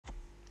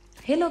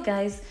Hello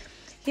guys,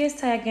 here's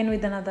Ty again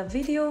with another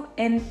video,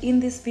 and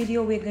in this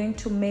video we're going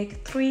to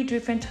make 3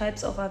 different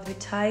types of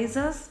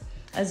appetizers.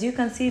 As you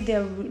can see,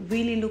 they're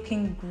really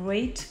looking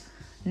great,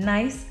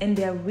 nice, and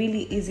they're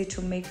really easy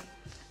to make.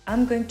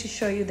 I'm going to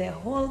show you the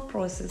whole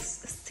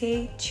process.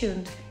 Stay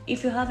tuned.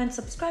 If you haven't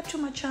subscribed to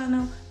my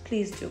channel,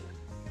 please do.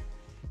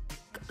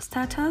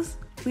 Starters,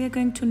 we are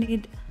going to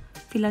need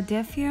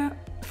Philadelphia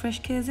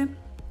fresh queso,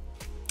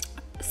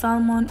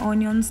 salmon,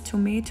 onions,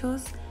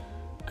 tomatoes,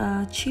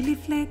 chili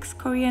flakes,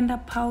 coriander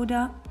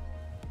powder,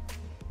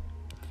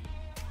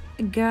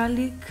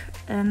 garlic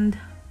and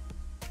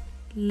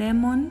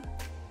lemon,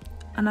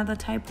 another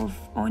type of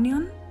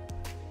onion,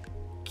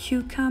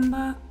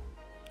 cucumber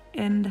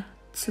and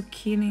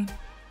zucchini.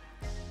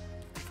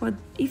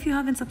 If you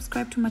haven't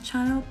subscribed to my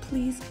channel,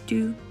 please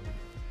do.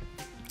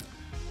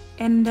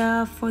 And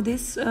for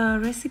this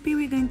recipe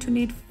we're going to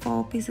need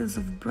 4 pieces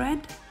of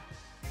bread,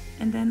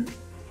 and then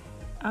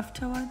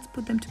afterwards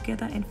put them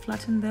together and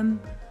flatten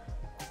them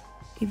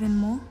even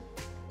more.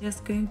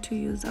 Just going to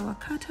use our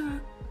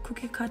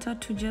cookie cutter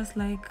to just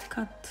like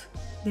cut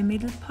the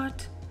middle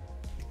part,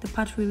 the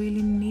part we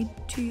really need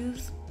to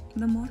use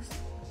the most.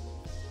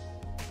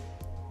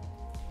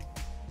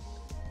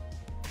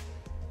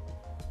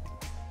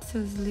 This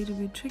is a little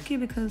bit tricky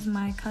because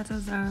my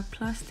cutters are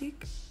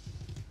plastic,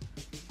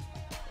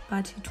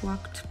 but it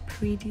worked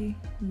pretty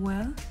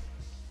well.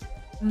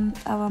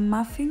 Our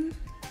muffin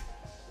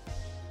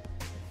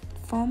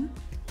form,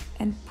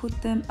 and put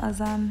them as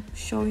I'm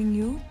showing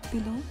you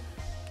below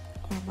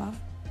or above.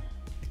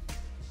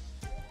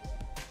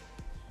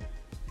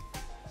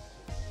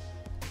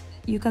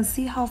 You can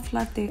see how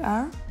flat they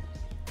are,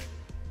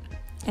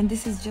 and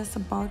this is just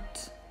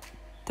about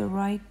the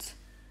right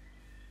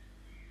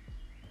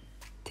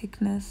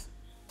thickness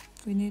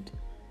we need.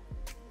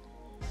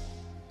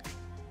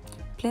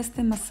 Place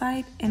them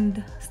aside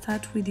and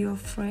start with your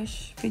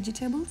fresh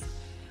vegetables.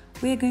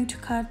 We are going to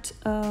cut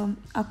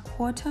a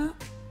quarter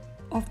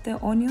of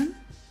the onion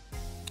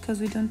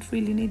because we don't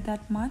really need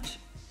that much.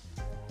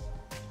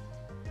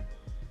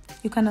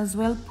 You can as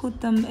well put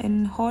them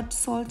in hot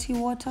salty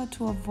water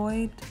to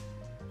avoid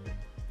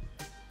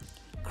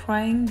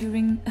crying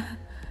during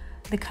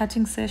the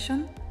cutting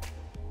session,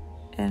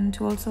 and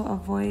to also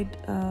avoid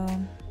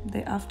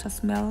the after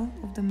smell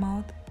of the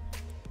mouth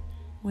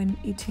when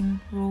eating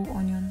raw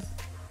onions.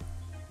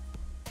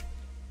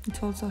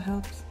 It also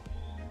helps.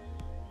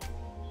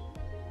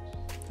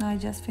 Now I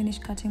just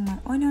finished cutting my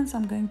onions.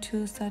 I'm going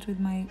to start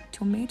with my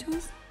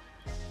tomatoes.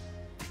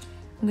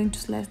 I'm going to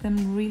slice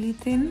them really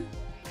thin.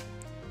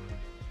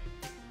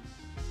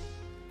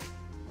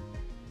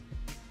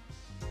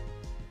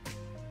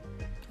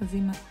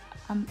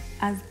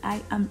 As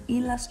I am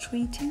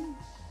illustrating.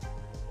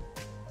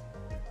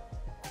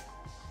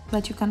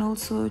 But you can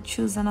also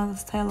choose another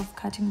style of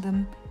cutting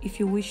them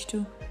if you wish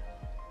to.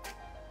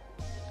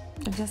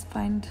 I just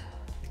find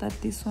that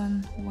this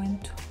one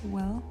went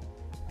well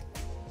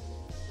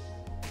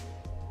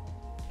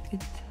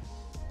with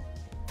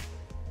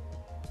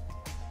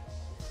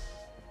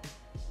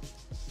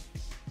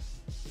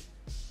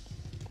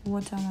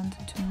what I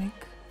wanted to make.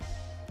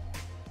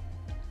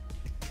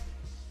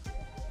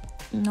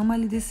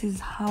 Normally this is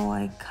how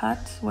I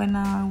cut when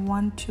I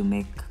want to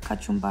make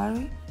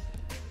kachumbari,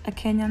 a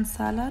Kenyan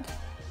salad,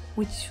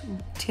 which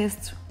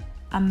tastes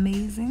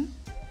amazing.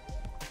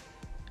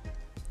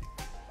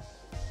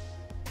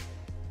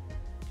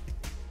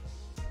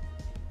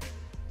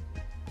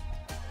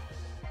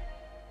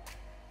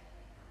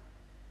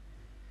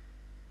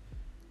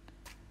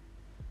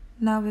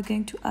 Now we're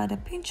going to add a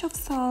pinch of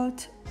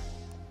salt,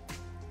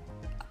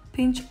 a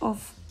pinch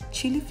of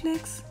chili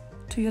flakes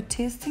to your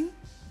tasting.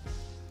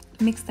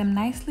 Mix them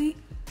nicely.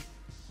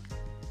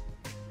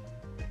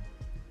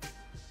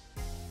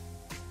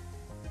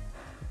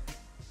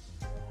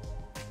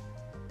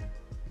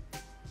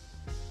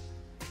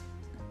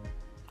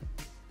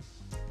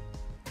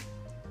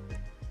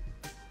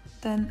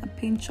 Then a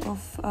pinch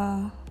of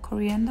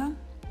coriander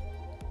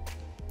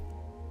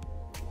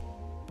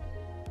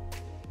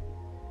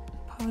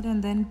powder,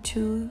 and then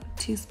 2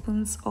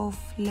 teaspoons of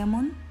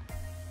lemon.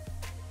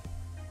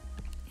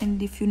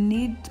 And if you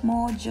need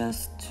more,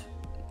 just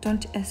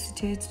don't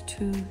hesitate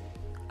to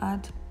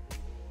add.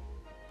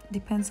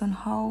 Depends on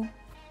how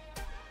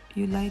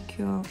you like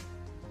your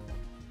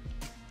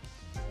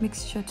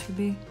mixture to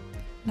be.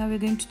 Now we're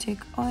going to take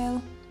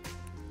oil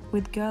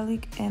with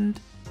garlic and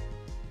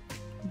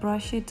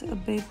brush it a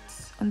bit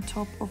on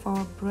top of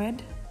our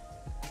bread.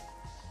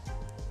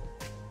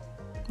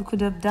 We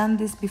could have done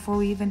this before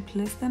we even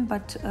place them,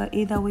 but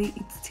either way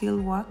it still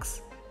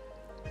works.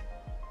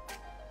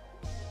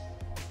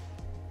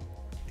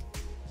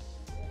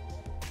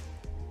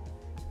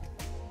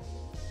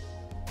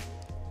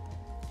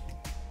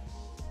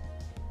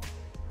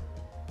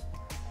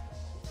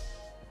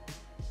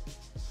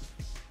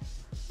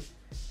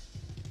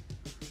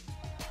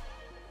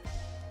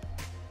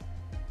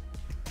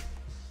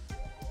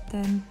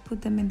 Then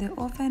put them in the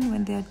oven.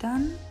 When they're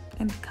done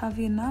and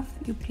curvy enough,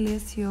 you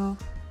place your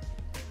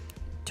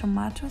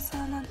tomato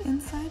salad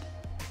inside.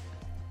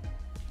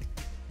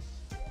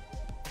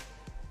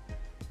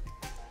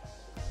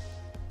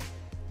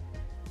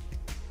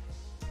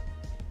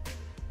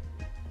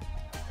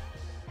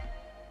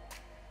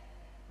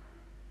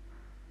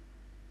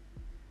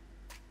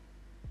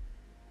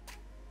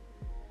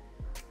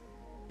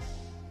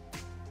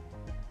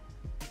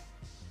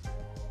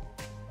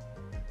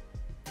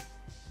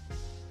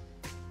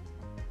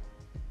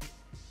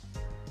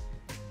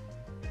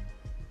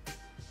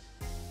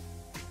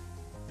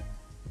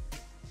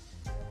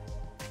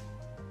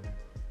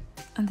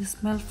 and the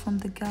smell from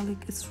the garlic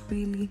is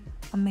really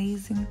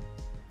amazing.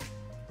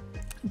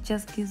 It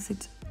just gives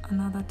it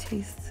another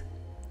taste.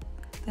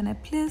 Then I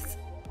place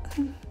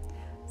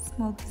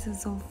small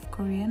pieces of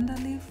coriander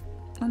leaf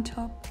on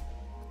top,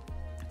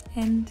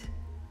 and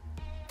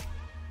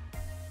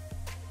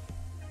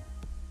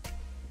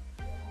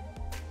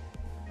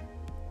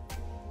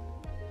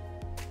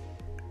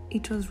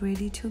it was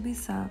ready to be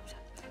served.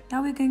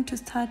 Now we're going to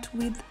start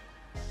with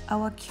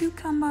our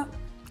cucumber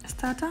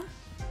starter,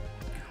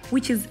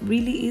 which is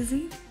really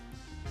easy.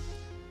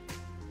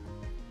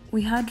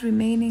 We had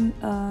remaining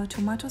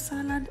tomato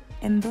salad,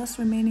 and those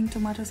remaining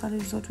tomato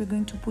salad is what we're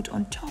going to put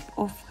on top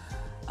of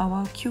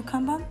our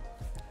cucumber.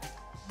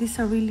 These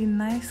are really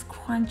nice,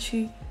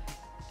 crunchy,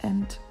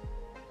 and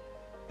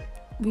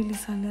really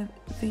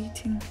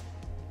salivating.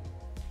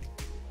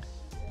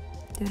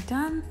 They're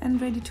done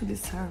and ready to be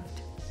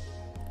served.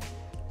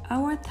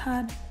 Our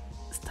third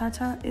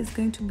starter is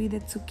going to be the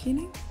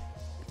zucchini.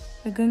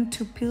 We're going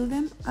to peel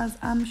them as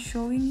I'm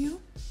showing you.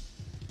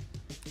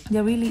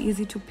 They're really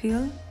easy to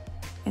peel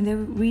and they're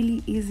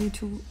really easy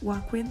to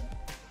work with.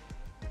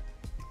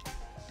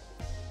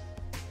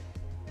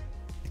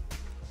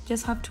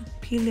 Just have to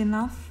peel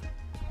enough.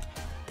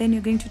 Then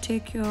you're going to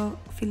take your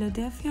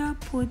Philadelphia,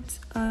 put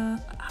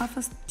half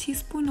a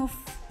teaspoon of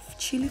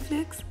chili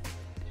flakes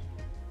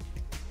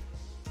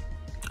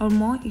or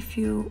more if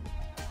you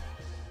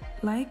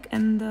like,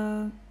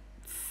 and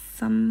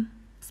some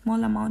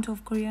small amount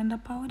of coriander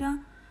powder,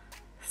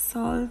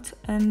 salt,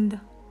 and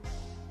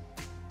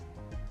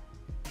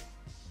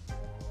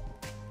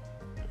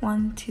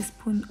 1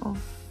 teaspoon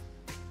of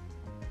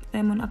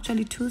lemon,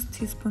 actually 2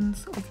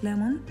 teaspoons of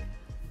lemon,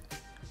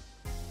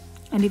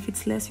 and if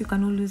it's less you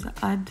can always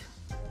add.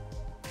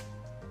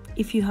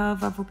 If you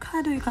have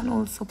avocado, you can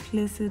also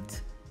place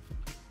it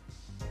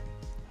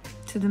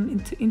to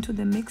them into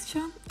the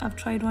mixture. I've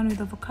tried one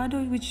with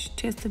avocado, which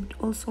tasted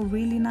also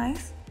really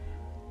nice.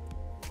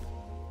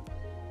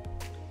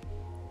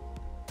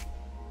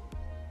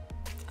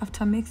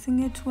 After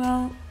mixing it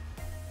well,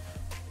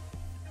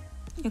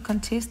 you can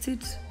taste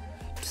it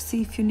to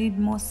see if you need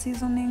more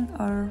seasoning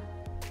or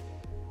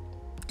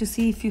to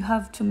see if you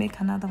have to make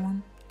another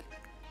one.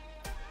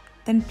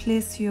 Then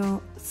place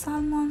your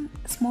salmon,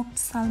 smoked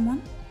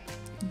salmon,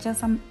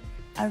 just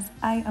as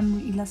I am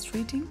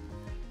illustrating.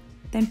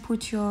 Then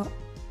put your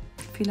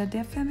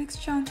Philadelphia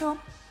mixture on top.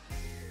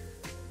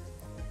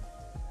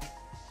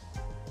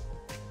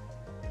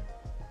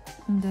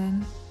 And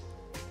then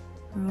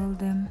roll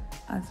them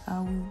as I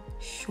will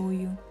show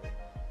you.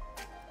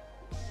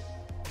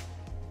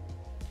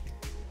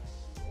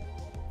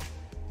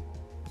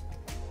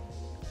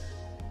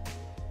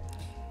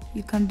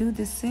 You can do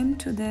the same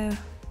to the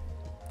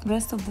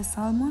rest of the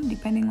salmon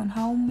depending on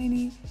how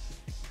many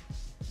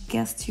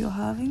guests you're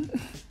having.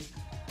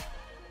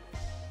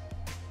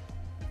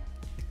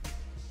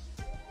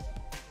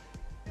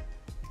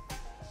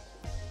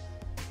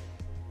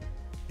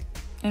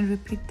 And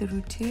repeat the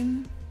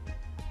routine.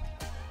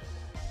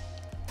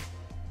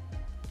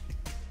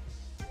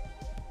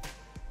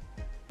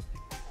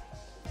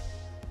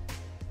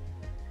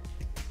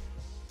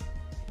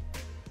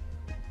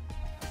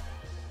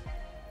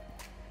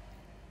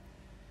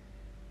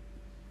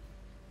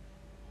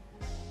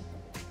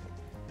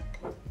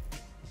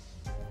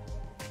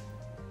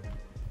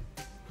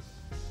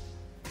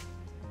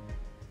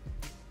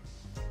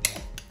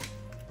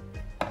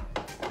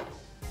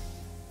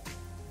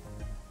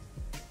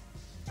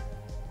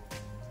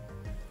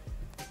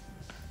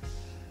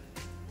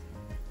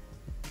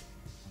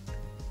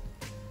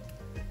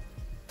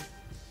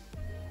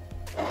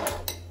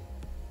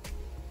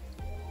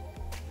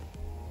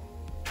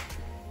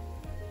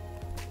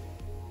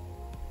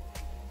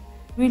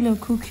 Really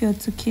cook your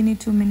zucchini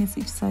 2 minutes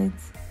each side,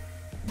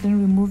 then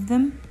remove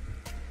them.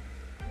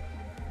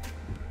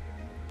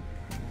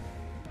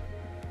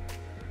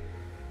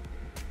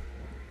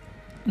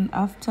 And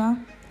after,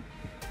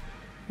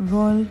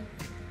 roll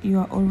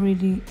your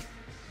already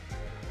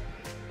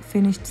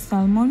finished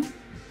salmon,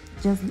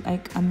 just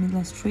like I'm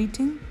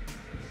illustrating,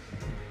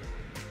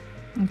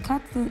 and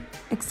cut the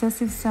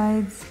excessive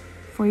sides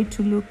for it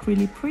to look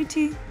really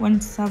pretty when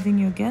serving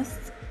your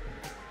guests.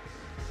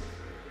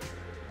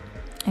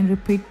 And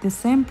repeat the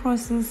same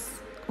process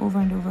over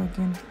and over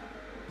again.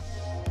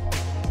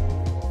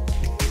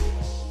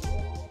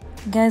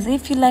 Guys,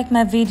 if you like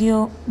my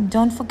video,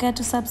 don't forget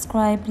to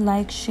subscribe,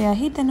 like, share,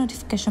 hit the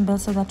notification bell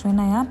so that when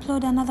I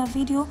upload another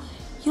video,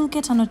 you'll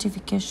get a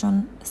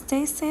notification.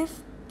 Stay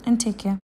safe and take care.